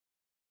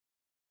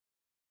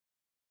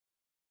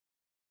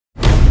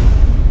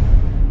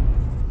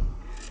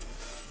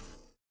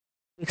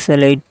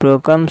Pixel 8 Pro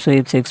comes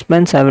with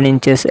 6.7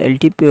 inches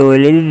LTP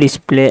OLED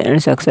display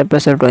and success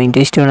ratio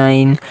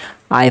 20:9.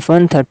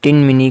 iPhone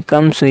 13 mini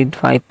comes with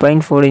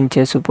 5.4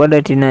 inches Super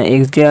Retina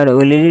XDR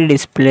OLED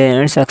display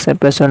and success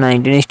ratio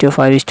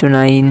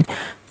 19:5:9.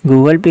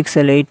 Google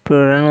Pixel 8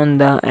 Pro run on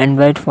the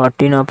Android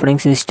 14 operating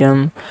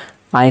system.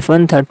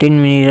 iPhone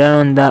 13 mini run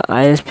on the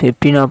iOS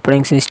 15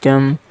 operating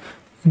system.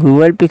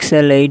 Google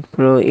Pixel 8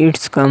 Pro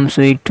it comes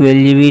with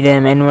 12GB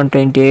RAM and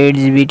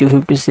 128GB,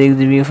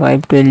 256GB,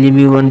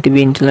 512GB,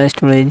 1TB internal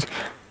storage.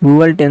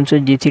 Google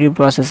Tensor G3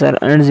 processor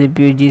and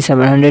GPU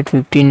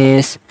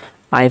G715S.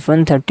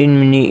 iPhone 13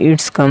 mini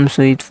it comes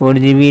with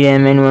 4GB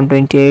RAM and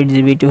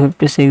 128GB,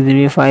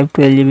 256GB,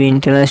 512GB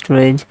internal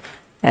storage.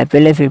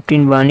 Apple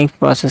A15 Bionic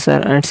processor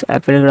and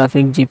Apple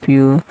graphic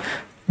GPU.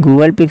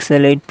 Google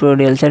Pixel 8 Pro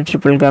real set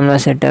triple camera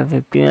setup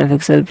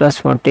 50MP plus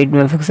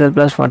 48MP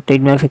plus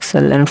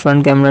 48MP and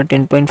front camera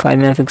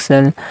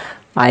 10.5MP.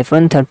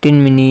 iPhone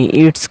 13 mini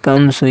it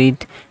comes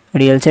with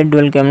real set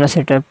dual camera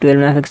setup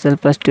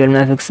 12MP plus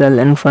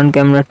 12MP and front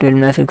camera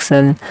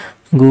 12MP.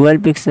 Google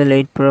Pixel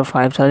 8 Pro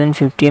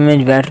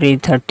 5050mAh battery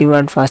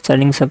 30W fast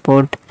charging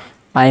support.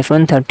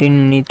 iPhone 13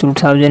 mini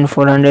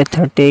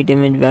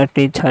 2438mAh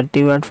battery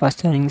 30W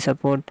fast charging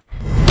support.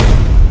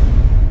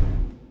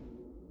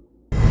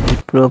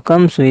 Pro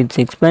comes with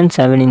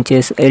 6.7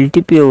 inches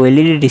LTP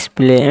OLED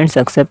display and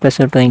success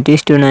ratio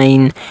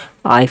 20:9.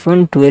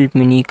 iPhone 12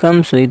 mini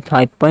comes with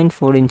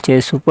 5.4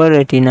 inches Super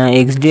Retina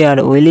XDR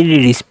OLED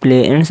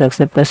display and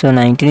success ratio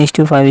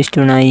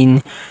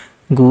 19:5:9.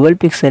 Google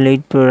Pixel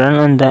 8 Pro run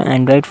on the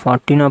Android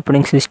 14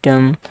 operating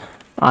system.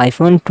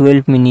 iPhone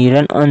 12 mini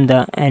run on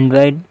the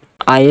Android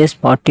iOS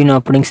 14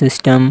 operating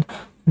system.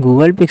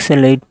 Google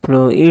Pixel 8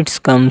 Pro it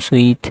comes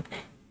with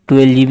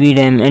 12GB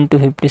RAM and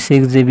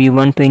 256GB,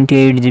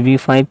 128GB,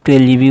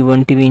 512GB,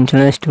 1TB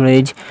internal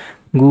storage.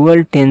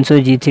 Google Tensor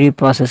G3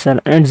 processor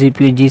and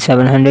GPU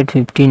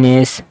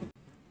G715S.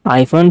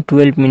 iPhone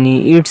 12 mini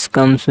it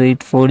comes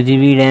with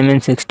 4GB RAM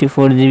and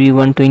 64GB,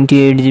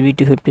 128GB,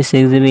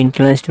 256GB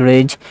internal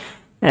storage.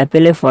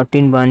 Apple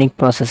A14 Bionic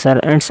processor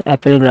and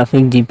Apple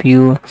graphic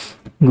GPU.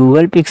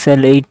 Google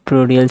Pixel 8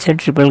 Pro real set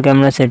triple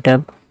camera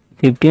setup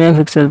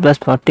 50MP plus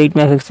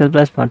 48MP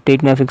plus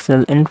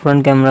 48MP and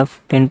front camera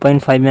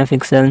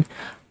 10.5MP.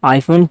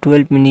 iPhone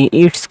 12 mini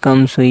it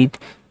comes with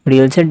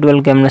real set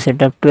dual camera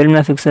setup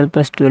 12MP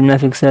plus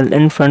 12MP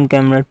and front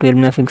camera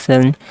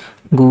 12MP.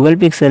 Google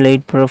Pixel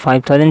 8 Pro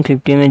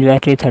 5050mAh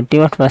battery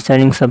 30W fast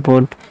charging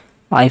support.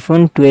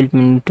 iPhone 12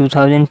 mini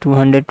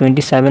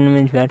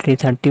 2227mAh battery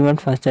 30W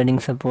fast charging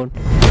support.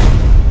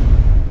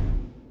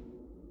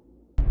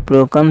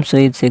 Pro comes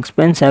with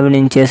 6.7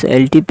 inches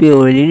LTP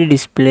OLED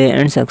display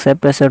and success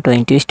ratio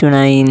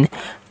 20:9.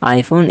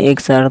 iPhone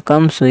XR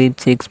comes with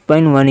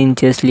 6.1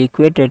 inches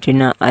Liquid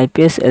Retina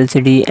IPS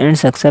LCD and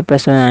success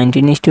ratio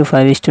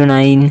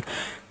 19:5:9.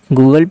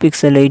 Google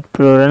Pixel 8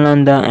 Pro run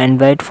on the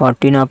Android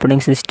 14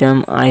 operating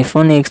system.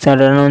 iPhone XR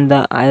run on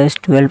the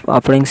iOS 12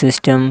 operating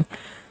system.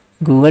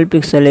 Google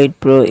Pixel 8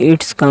 Pro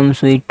it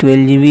comes with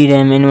 12GB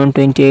RAM and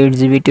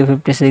 128GB,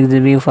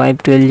 256GB,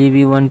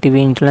 512GB,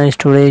 1TB internal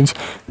storage.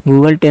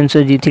 Google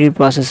Tensor G3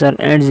 processor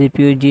and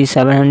GPU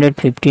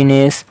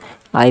G715S.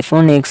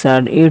 iPhone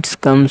XR it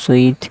comes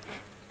with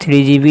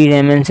 3GB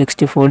RAM and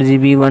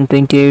 64GB,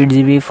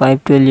 128GB,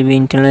 512GB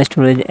internal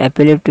storage.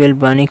 Apple A12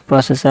 Bionic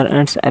processor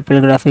and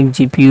Apple graphic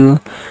GPU.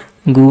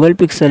 Google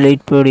Pixel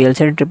 8 Pro real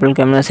set triple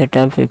camera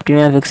setup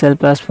 50MP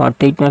plus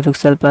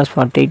 48MP plus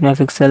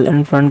 48MP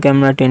and front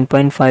camera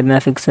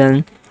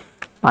 10.5MP.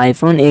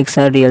 iPhone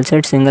XR real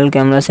set single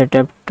camera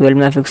setup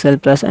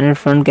 12MP plus and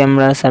front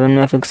camera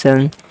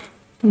 7MP.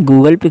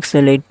 Google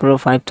Pixel 8 Pro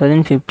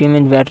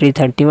 5050mAh battery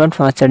 30W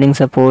fast charging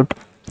support.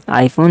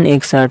 iPhone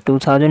XR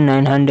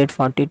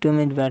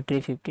 2942mAh battery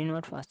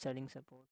 15W fast charging support.